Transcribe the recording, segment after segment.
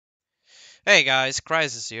Hey guys,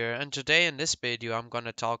 Crisis here, and today in this video I'm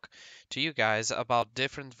gonna talk to you guys about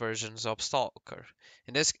different versions of Stalker.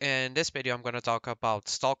 In this video I'm gonna talk about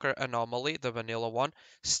Stalker Anomaly, the vanilla one,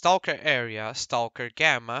 Stalker Area, Stalker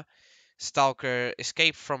Gamma, Stalker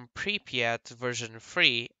Escape from Pripyat version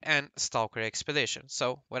 3, and Stalker Expedition.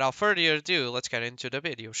 So without further ado, let's get into the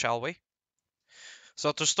video, shall we?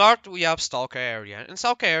 So to start, we have Stalker Area. In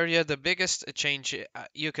Stalker Area, the biggest change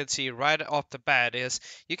you can see right off the bat is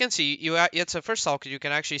you can see it's a first Stalker. You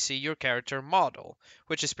can actually see your character model,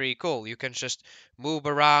 which is pretty cool. You can just move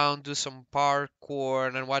around, do some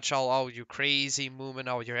parkour, and watch all your crazy movement,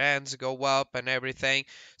 all your hands go up and everything.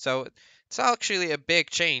 So it's actually a big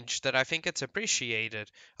change that I think it's appreciated,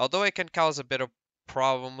 although it can cause a bit of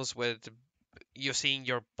problems with you seeing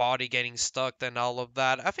your body getting stuck and all of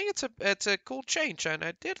that. I think it's a cool change, and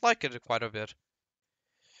I did like it quite a bit.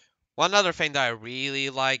 One other thing that I really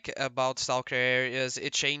like about Stalker is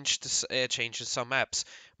it changes some maps.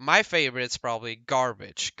 My favorite's probably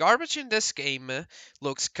Garbage. Garbage in this game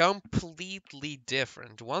looks completely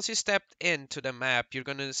different. Once you step into the map, you're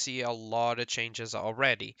gonna see a lot of changes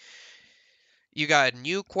already. You got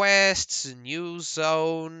new quests, new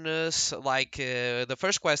zones. Like the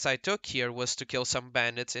first quest I took here was to kill some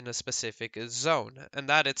bandits in a specific zone, and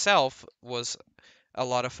that itself was a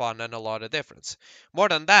lot of fun and a lot of difference. More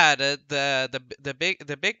than that,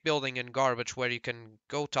 the big building in Garbage where you can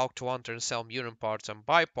go talk to Hunter and sell mutant parts and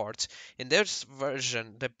buy parts. In this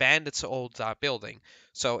version, the bandits own that building.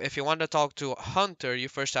 So if you want to talk to Hunter, you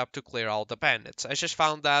first have to clear all the bandits. I just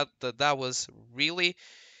found that was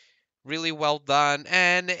really well done,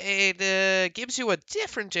 and it gives you a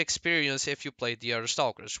different experience if you play the other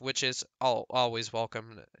Stalkers, which is always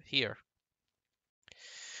welcome here.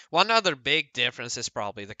 One other big difference is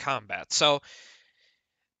probably the combat. So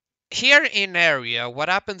here in area, what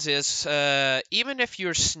happens is even if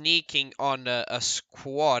you're sneaking on a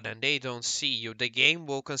squad and they don't see you, the game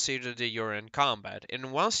will consider that you're in combat.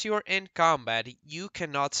 And once you're in combat, you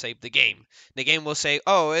cannot save the game. The game will say,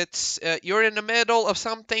 "Oh, it's you're in the middle of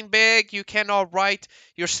something big. You cannot write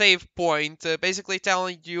your save point." Basically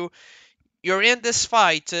telling you you're in this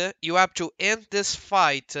fight. You have to end this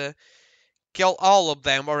fight, kill all of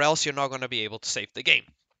them, or else you're not going to be able to save the game.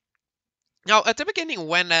 Now, at the beginning,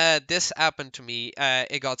 when this happened to me,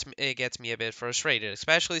 it gets me a bit frustrated,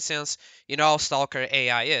 especially since you know how Stalker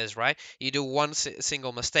AI is, right? You do one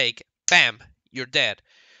single mistake, bam, you're dead.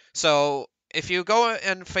 So if you go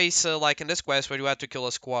and face like in this quest where you have to kill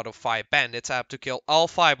a squad of 5 bandits, I have to kill all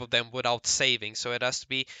 5 of them without saving. So it has to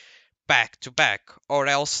be back to back, or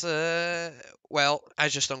else, well, I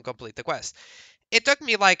just don't complete the quest. It took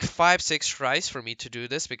me like 5 6 tries for me to do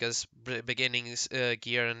this because beginnings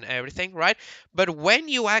gear and everything, right? But when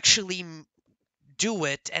you actually do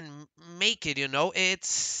it and make it, it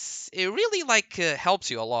really like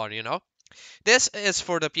helps you a lot, this is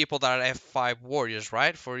for the people that are F5 warriors,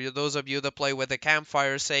 right? For you, those of you that play with a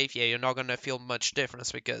campfire safe, yeah, you're not gonna feel much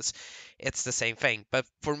difference because it's the same thing. But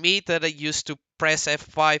for me, that I used to press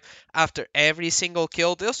F5 after every single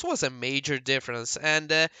kill, this was a major difference,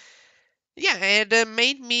 and yeah, and it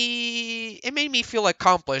made me feel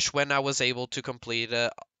accomplished when I was able to complete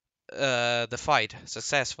the fight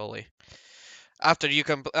successfully. After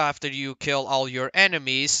you kill all your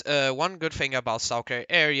enemies, one good thing about Stalker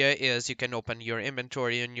Area is you can open your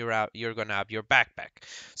inventory and you're gonna have your backpack.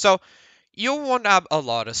 So you won't have a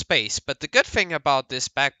lot of space, but the good thing about this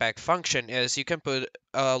backpack function is you can put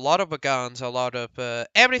a lot of guns, a lot of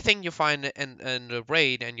everything you find in the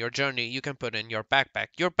raid and your journey, you can put in your backpack.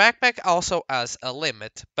 Your backpack also has a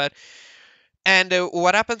limit, but and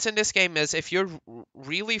what happens in this game is if you're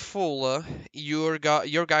really full, your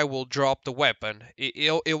guy will drop the weapon.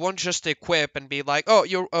 It won't just equip and be like, oh,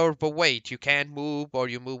 you're overweight, you can't move, or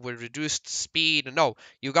you move with reduced speed. No,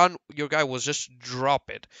 your guy will just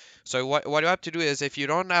drop it. So what you have to do is if you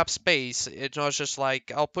don't have space, it's not just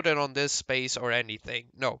like I'll put it on this space or anything.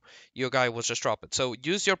 No, your guy will just drop it. So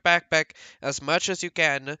use your backpack as much as you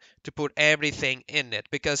can to put everything in it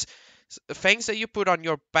because things that you put on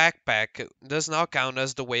your backpack does not count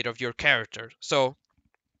as the weight of your character. So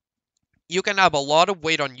you can have a lot of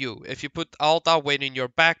weight on you. If you put all that weight in your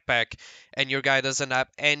backpack and your guy doesn't have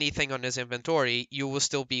anything on his inventory, you will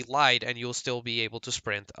still be light and you'll still be able to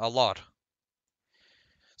sprint a lot.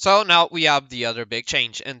 So now we have the other big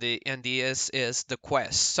change, and this is the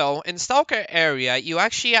quest. So in Stalker area, you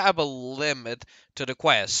actually have a limit to the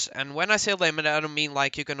quests. And when I say limit, I don't mean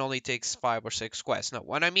like you can only take 5 or 6 quests. No,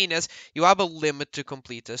 what I mean is you have a limit to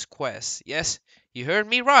complete this quest. Yes, you heard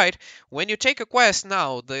me right. When you take a quest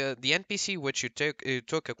now, the NPC which you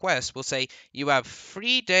took a quest will say you have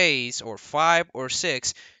 3 days or 5 or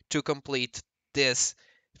 6 to complete this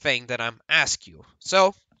thing that I'm asking you.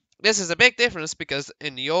 So this is a big difference because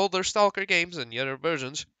in the older Stalker games and the other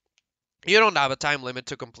versions, you don't have a time limit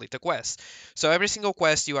to complete a quest. So every single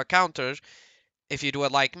quest you encounter, if you do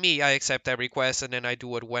it like me, I accept every quest and then I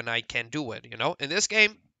do it when I can do it, you know? In this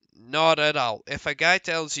game, not at all. If a guy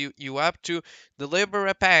tells you you have to deliver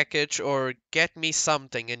a package or get me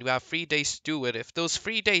something and you have 3 days to do it, if those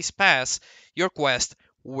 3 days pass, your quest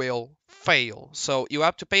will fail. So you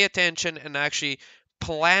have to pay attention and actually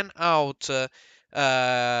plan out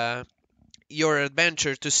your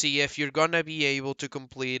adventure to see if you're gonna be able to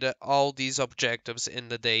complete all these objectives in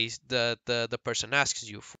the days that the person asks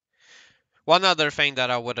you for. One other thing that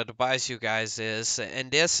I would advise you guys is in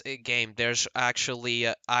this game there's actually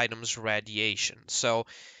items radiation. So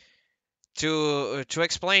to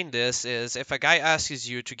explain this is if a guy asks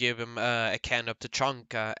you to give him a can of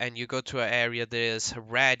Tachanka and you go to an area that is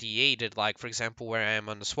radiated, like for example where I am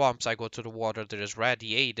on the swamps, I go to the water that is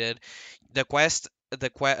radiated, the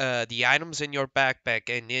items in your backpack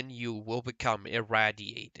and in you will become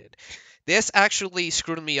irradiated. This actually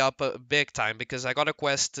screwed me up big time because I got a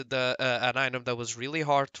quest an item that was really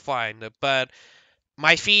hard to find, but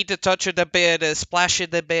my feet touched a bit,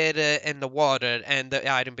 splashed a bit in the water, and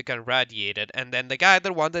the item became radiated. And then the guy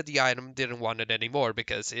that wanted the item didn't want it anymore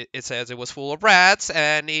because it says it was full of rats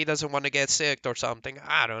and he doesn't want to get sick or something.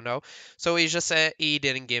 I don't know. So he just said he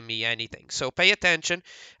didn't give me anything. So pay attention.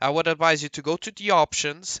 I would advise you to go to the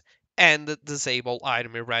options and disable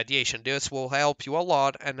item irradiation. This will help you a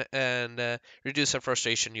lot and reduce the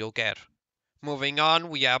frustration you'll get. Moving on,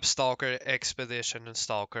 we have Stalker Expedition and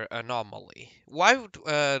Stalker Anomaly. Why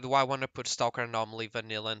do I want to put Stalker Anomaly,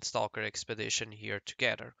 Vanilla, and Stalker Expedition here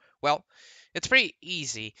together? Well, it's pretty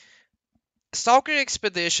easy. Stalker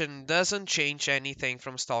Expedition doesn't change anything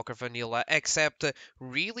from Stalker Vanilla except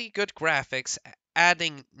really good graphics,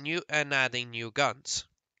 adding new guns.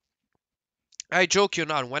 I joke you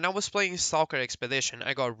not, when I was playing Stalker Expedition,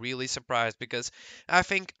 I got really surprised because I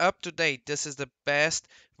think up to date this is the best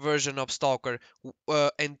version of Stalker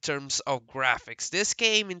in terms of graphics. This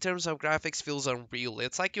game, in terms of graphics, feels unreal.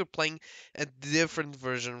 It's like you're playing a different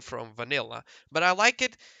version from Vanilla. But I like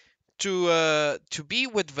it to be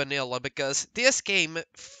with Vanilla because this game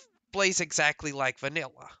plays exactly like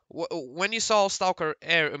Vanilla. When you saw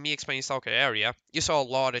me explaining Stalker Area, you saw a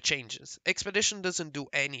lot of changes. Expedition doesn't do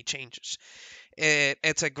any changes.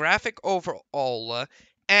 It's a graphic overall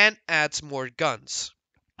and adds more guns.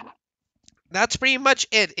 That's pretty much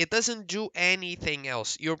it. It doesn't do anything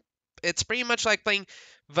else. It's pretty much like playing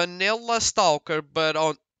vanilla Stalker but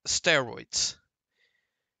on steroids.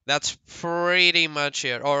 That's pretty much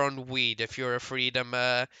it. Or on weed if you're a freedom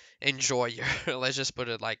enjoyer. Let's just put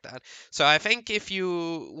it like that. So I think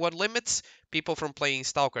what limits people from playing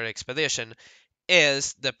Stalker Expedition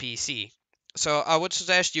is the PC. So I would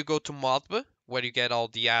suggest you go to Modb, where you get all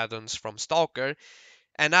the add-ons from Stalker,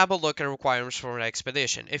 and have a look at requirements for an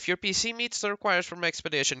Expedition. If your PC meets the requirements from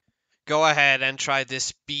Expedition, go ahead and try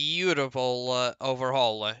this beautiful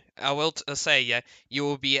overhaul. I will say you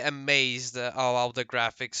will be amazed how the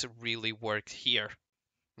graphics really worked here.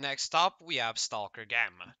 Next up, we have Stalker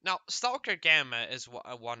Gamma. Now, Stalker Gamma is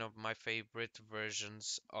one of my favorite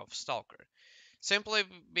versions of Stalker. Simply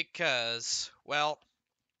because, well,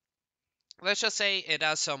 let's just say it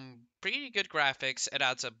has some pretty good graphics. It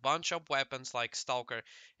adds a bunch of weapons like Stalker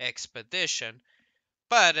Expedition,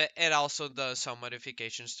 but it also does some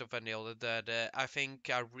modifications to Vanilla that I think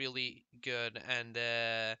are really good and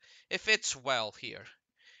it fits well here.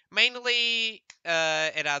 Mainly,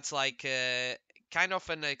 it adds like kind of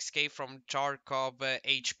an escape from Tarkov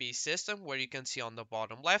HP system where you can see on the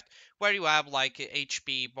bottom left where you have like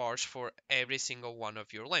HP bars for every single one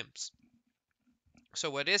of your limbs. So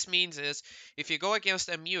what this means is if you go against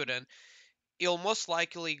a mutant, it'll most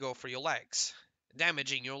likely go for your legs.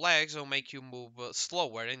 Damaging your legs will make you move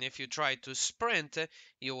slower, and if you try to sprint,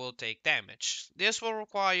 you will take damage. This will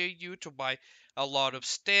require you to buy a lot of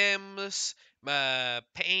stems, painkillers,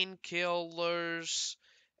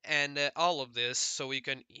 and all of this so you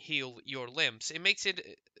can heal your limbs. It makes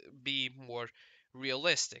it be more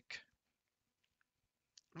realistic.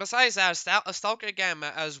 Besides that, Stalker Gamma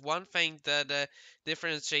has one thing that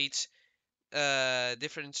differentiates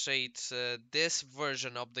this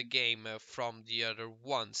version of the game from the other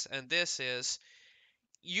ones, and this is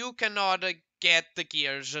you cannot get the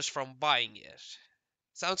gear just from buying it.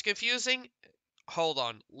 Sounds confusing? Hold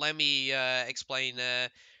on, let me explain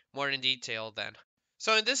more in detail then.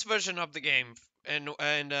 So in this version of the game,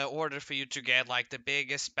 in order for you to get like the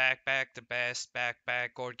biggest backpack, the best backpack,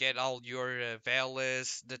 or get all your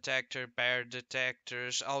Velis detector, bear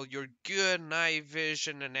detectors, all your good night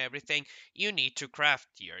vision and everything, you need to craft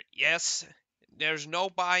gear. Yes, there's no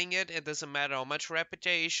buying it. It doesn't matter how much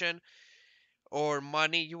reputation or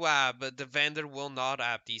money you have, but the vendor will not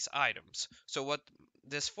have these items. So what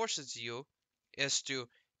this forces you is to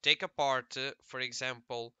take apart, for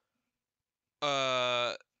example,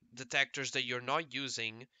 uh, detectors that you're not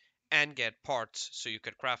using and get parts so you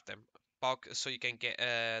can craft them. So you can get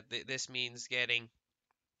this means getting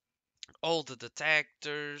all the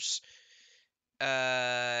detectors,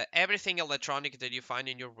 everything electronic that you find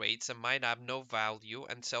in your raids that might have no value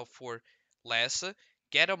and sell for less.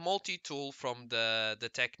 Get a multi-tool from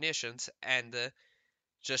the technicians and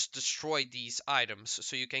just destroy these items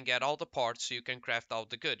so you can get all the parts so you can craft all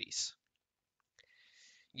the goodies.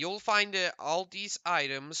 You'll find all these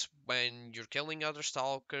items when you're killing other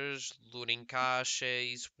stalkers, looting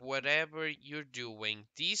caches, whatever you're doing.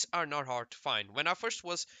 These are not hard to find. When I first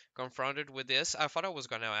was confronted with this, I thought I was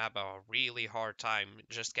gonna have a really hard time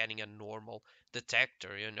just getting a normal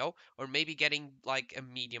detector, or maybe getting like a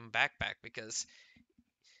medium backpack because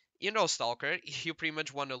Stalker, you pretty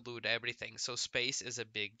much want to loot everything, so space is a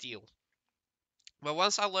big deal. But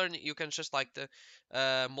once I learned you can just like the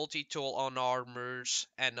multi-tool on armors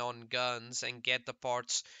and on guns and get the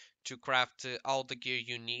parts to craft all the gear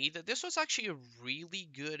you need, this was actually a really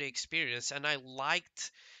good experience and I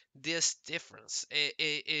liked this difference.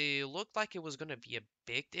 It looked like it was going to be a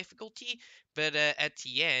big difficulty, but at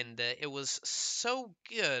the end it was so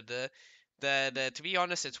good that to be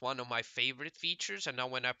honest it's one of my favorite features, and now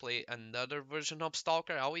when I play another version of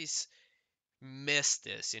Stalker I always miss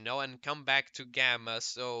this, and come back to Gamma.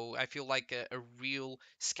 So I feel like a real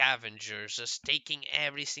scavenger, just taking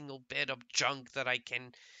every single bit of junk that I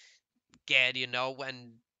can get,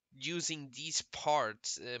 and using these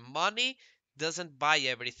parts. Money doesn't buy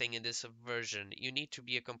everything in this version. You need to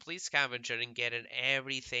be a complete scavenger and get in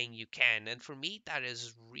everything you can. And for me, that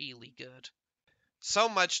is really good. So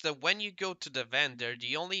much that when you go to the vendor,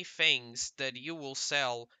 the only things that you will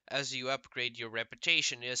sell as you upgrade your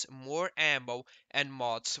reputation is more ammo and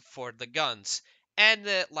mods for the guns. And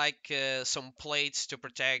like some plates to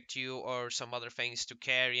protect you or some other things to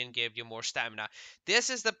carry and give you more stamina.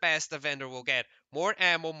 This is the best the vendor will get. More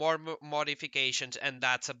ammo, more modifications, and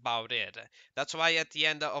that's about it. That's why at the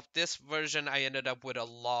end of this version I ended up with a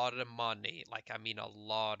lot of money. Like, I mean a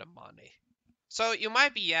lot of money. So you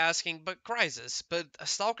might be asking, but Crisis, but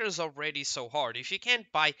Stalker is already so hard. If you can't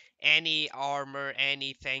buy any armor,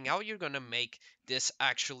 anything, how are you gonna make this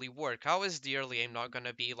actually work? How is the early aim not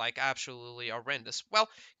gonna be like absolutely horrendous? Well,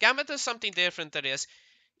 Gambit is something different that is,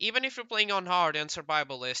 even if you're playing on hard and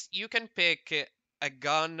survivalist, you can pick a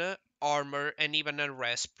gun, armor, and even a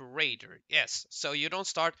respirator. Yes, so you don't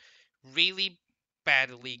start really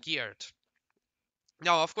badly geared.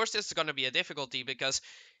 Now, of course, this is gonna be a difficulty because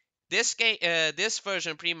this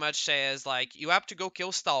version pretty much says like you have to go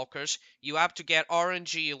kill stalkers, you have to get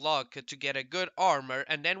RNG luck to get a good armor,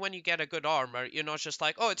 and then when you get a good armor, you're not just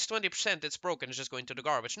like, oh, it's 20%, it's broken, it's just going to the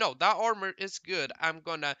garbage. No, that armor is good. I'm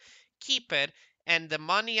gonna keep it, and the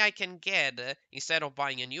money I can get instead of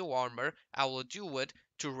buying a new armor, I will do it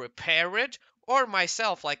to repair it, or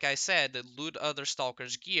myself, like I said, loot other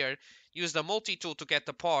stalkers' gear, use the multi-tool to get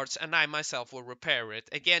the parts, and I myself will repair it.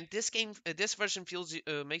 Again, this version feels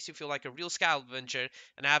makes you feel like a real scavenger,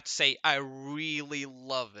 and I have to say, I really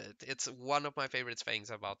love it. It's one of my favorite things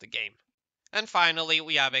about the game. And finally,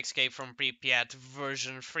 we have Escape from Pripyat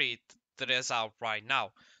version 3 that is out right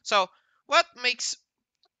now. So, what makes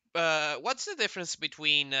what's the difference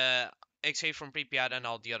between Escape from Pripyat and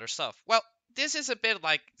all the other stuff? Well, this is a bit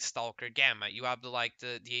like Stalker Gamma. You have the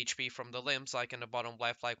HP from the limbs, like in the bottom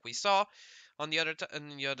left, like we saw on the other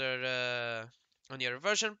on the other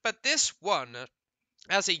version. But this one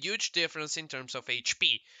has a huge difference in terms of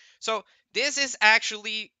HP. So this is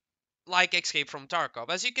actually like Escape from Tarkov.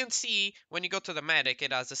 As you can see, when you go to the medic,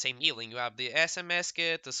 it has the same healing. You have the SMS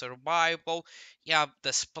kit, the survival, you have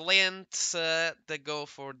the splints that go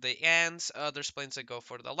for the hands, other splints that go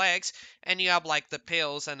for the legs, and you have like the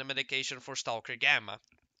pills and the medication for Stalker Gamma.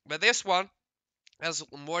 But this one has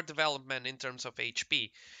more development in terms of HP.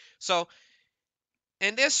 So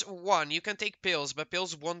in this one, you can take pills, but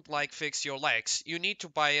pills won't like fix your legs. You need to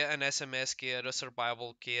buy an SMS kit, a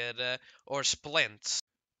survival kit, or splints.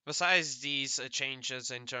 Besides these changes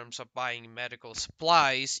in terms of buying medical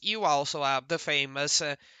supplies, you also have the famous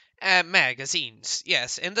magazines.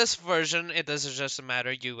 Yes, in this version, it doesn't just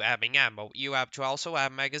matter you having ammo. You have to also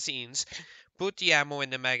have magazines. Put the ammo in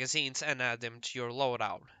the magazines and add them to your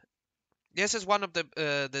loadout. This is one of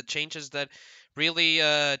the changes that really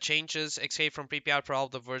changes Escape from Pripyat for all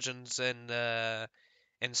the versions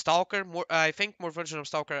in Stalker. More, I think more versions of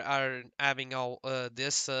Stalker are having all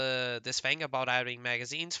this thing about adding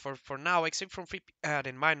magazines. For now, Escape from Pripyat,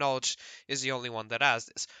 in my knowledge, is the only one that has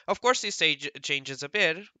this. Of course, this stage changes a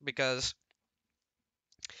bit because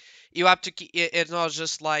you have to keep it's not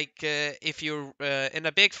just like if you're in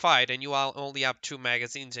a big fight and you only have two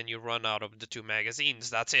magazines and you run out of the two magazines,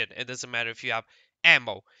 that's it doesn't matter if you have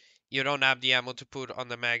ammo. You don't have the ammo to put on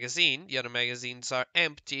the magazine, the other magazines are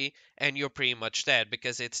empty, and you're pretty much dead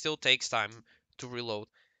because it still takes time to reload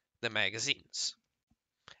the magazines.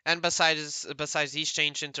 And besides these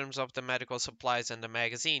change in terms of the medical supplies and the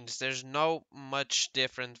magazines, there's no much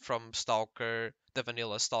different from Stalker, the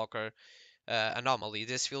vanilla Stalker Anomaly.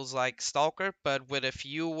 This feels like Stalker, but with a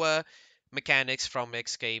few mechanics from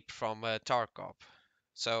Escape from Tarkov.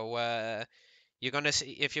 So you're gonna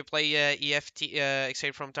see if you play EFT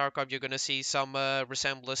Escape from Tarkov, you're gonna see some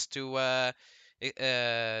resemblance to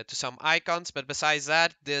some icons. But besides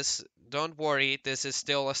that, this don't worry, this is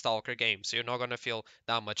still a Stalker game, so you're not gonna feel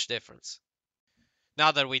that much difference.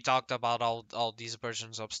 Now that we talked about all these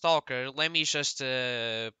versions of Stalker, let me just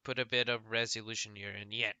put a bit of resolution here in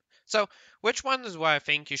the end. So, which one is what I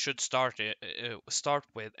think you should start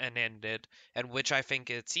with and end it, and which I think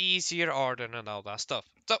it's easier, harder, and all that stuff.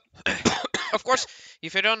 So, of course,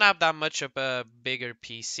 if you don't have that much of a bigger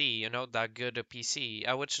PC, that good a PC,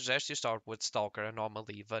 I would suggest you start with Stalker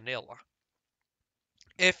Anomaly Vanilla.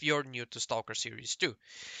 If you're new to Stalker Series 2.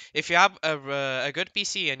 If you have a good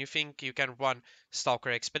PC and you think you can run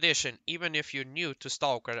Stalker Expedition, even if you're new to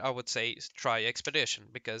Stalker, I would say try Expedition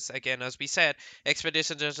because, again, as we said,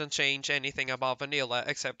 Expedition doesn't change anything about vanilla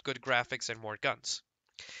except good graphics and more guns.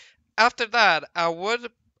 After that, I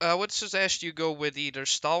would suggest you go with either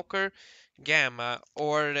Stalker Gamma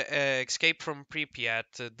or Escape from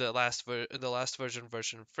Pripyat, the last version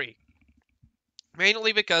 3.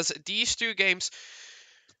 Mainly because these two games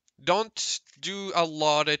don't do a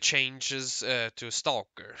lot of changes to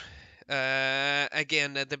Stalker.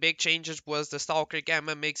 Again, the big changes was the Stalker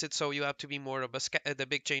Gamma makes it so you have to be more of the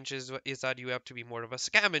big changes is that you have to be more of a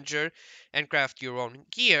scavenger and craft your own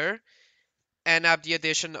gear and have the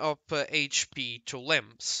addition of HP to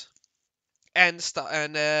limbs. And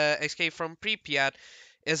Escape from Pripyat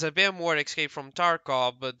is a bit more Escape from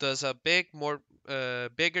Tarkov, but does a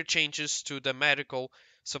bigger changes to the medical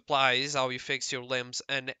supplies, how you fix your limbs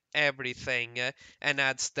and everything, and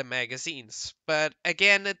adds the magazines. But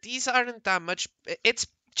again, these aren't that much. It's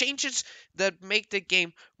changes that make the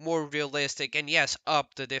game more realistic and yes,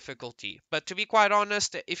 up the difficulty. But to be quite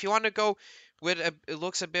honest, if you want to go with it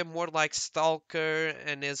looks a bit more like Stalker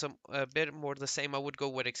and is a bit more the same, I would go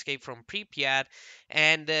with Escape from Pripyat,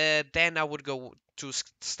 and then I would go to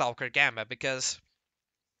Stalker Gamma because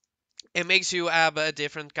it makes you have a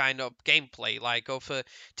different kind of gameplay, like of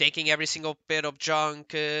taking every single bit of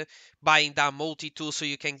junk, buying that multi-tool so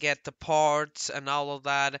you can get the parts and all of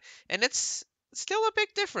that, and it's still a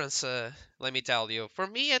big difference, let me tell you. For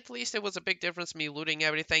me, at least, it was a big difference, me looting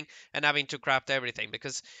everything and having to craft everything,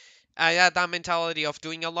 because I had that mentality of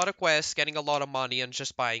doing a lot of quests, getting a lot of money, and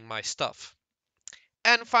just buying my stuff.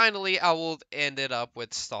 And finally, I will end it up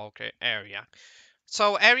with Stalker Area.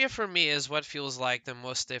 So area for me is what feels like the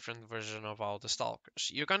most different version of all the Stalkers.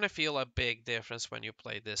 You're gonna feel a big difference when you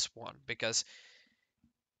play this one because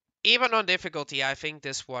even on difficulty, I think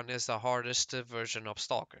this one is the hardest version of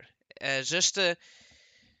Stalker. Just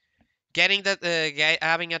getting that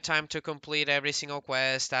having a time to complete every single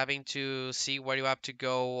quest, having to see where you have to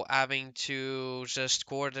go, having to just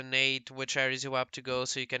coordinate which areas you have to go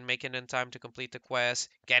so you can make it in time to complete the quest.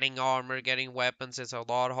 Getting armor, getting weapons is a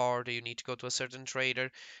lot harder. You need to go to a certain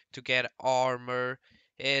trader to get armor.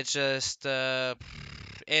 It's just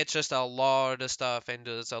it's just a lot of stuff and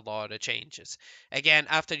there's a lot of changes. Again,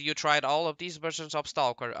 after you tried all of these versions of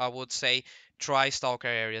Stalker, I would say try Stalker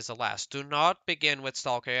Area as the last. Do not begin with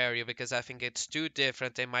Stalker Area because I think it's too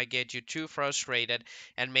different. It might get you too frustrated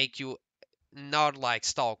and make you not like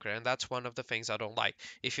Stalker, and that's one of the things I don't like.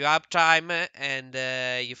 If you have time and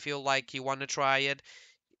you feel like you want to try it,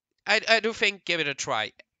 I do think give it a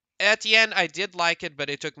try. At the end, I did like it,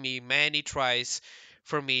 but it took me many tries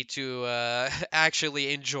for me to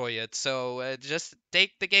actually enjoy it. So just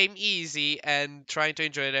take the game easy and try to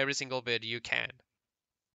enjoy it every single bit you can.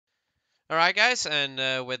 Alright, guys,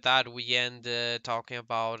 and with that, we end talking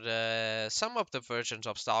about some of the versions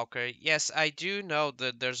of Stalker. Yes, I do know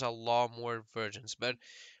that there's a lot more versions, but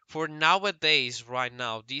for nowadays, right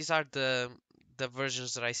now, these are the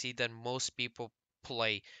versions that I see that most people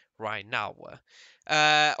play right now.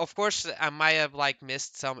 Of course, I might have like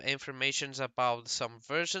missed some informations about some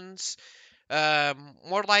versions.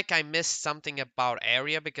 More like I missed something about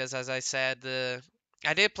area because, as I said,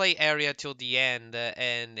 I did play area till the end,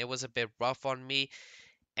 and it was a bit rough on me.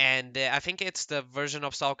 And I think it's the version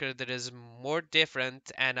of Stalker that is more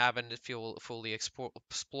different, and I haven't fully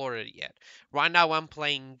explored it yet. Right now, I'm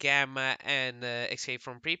playing Gamma and Escape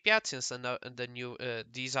from Pripyat, since the new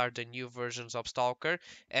these are the new versions of Stalker,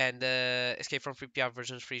 and Escape from Pripyat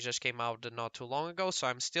version 3 just came out not too long ago. So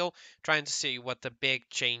I'm still trying to see what the big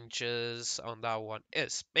changes on that one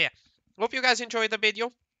is. But yeah, hope you guys enjoyed the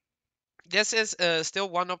video. This is still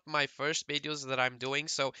one of my first videos that I'm doing,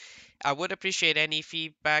 so I would appreciate any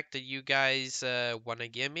feedback that you guys want to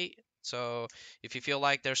give me. So if you feel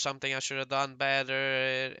like there's something I should have done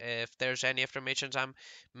better, if there's any information I'm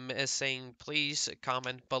missing, please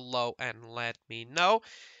comment below and let me know.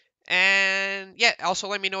 And yeah, also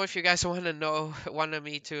let me know if you guys wanted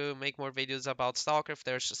me to make more videos about Stalker, if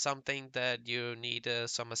there's something that you need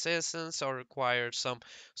some assistance or require some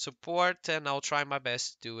support, and I'll try my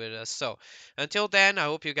best to do it so. Until then, I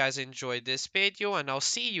hope you guys enjoyed this video, and I'll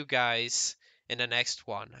see you guys in the next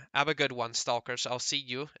one. Have a good one, Stalkers. I'll see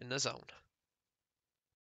you in the zone.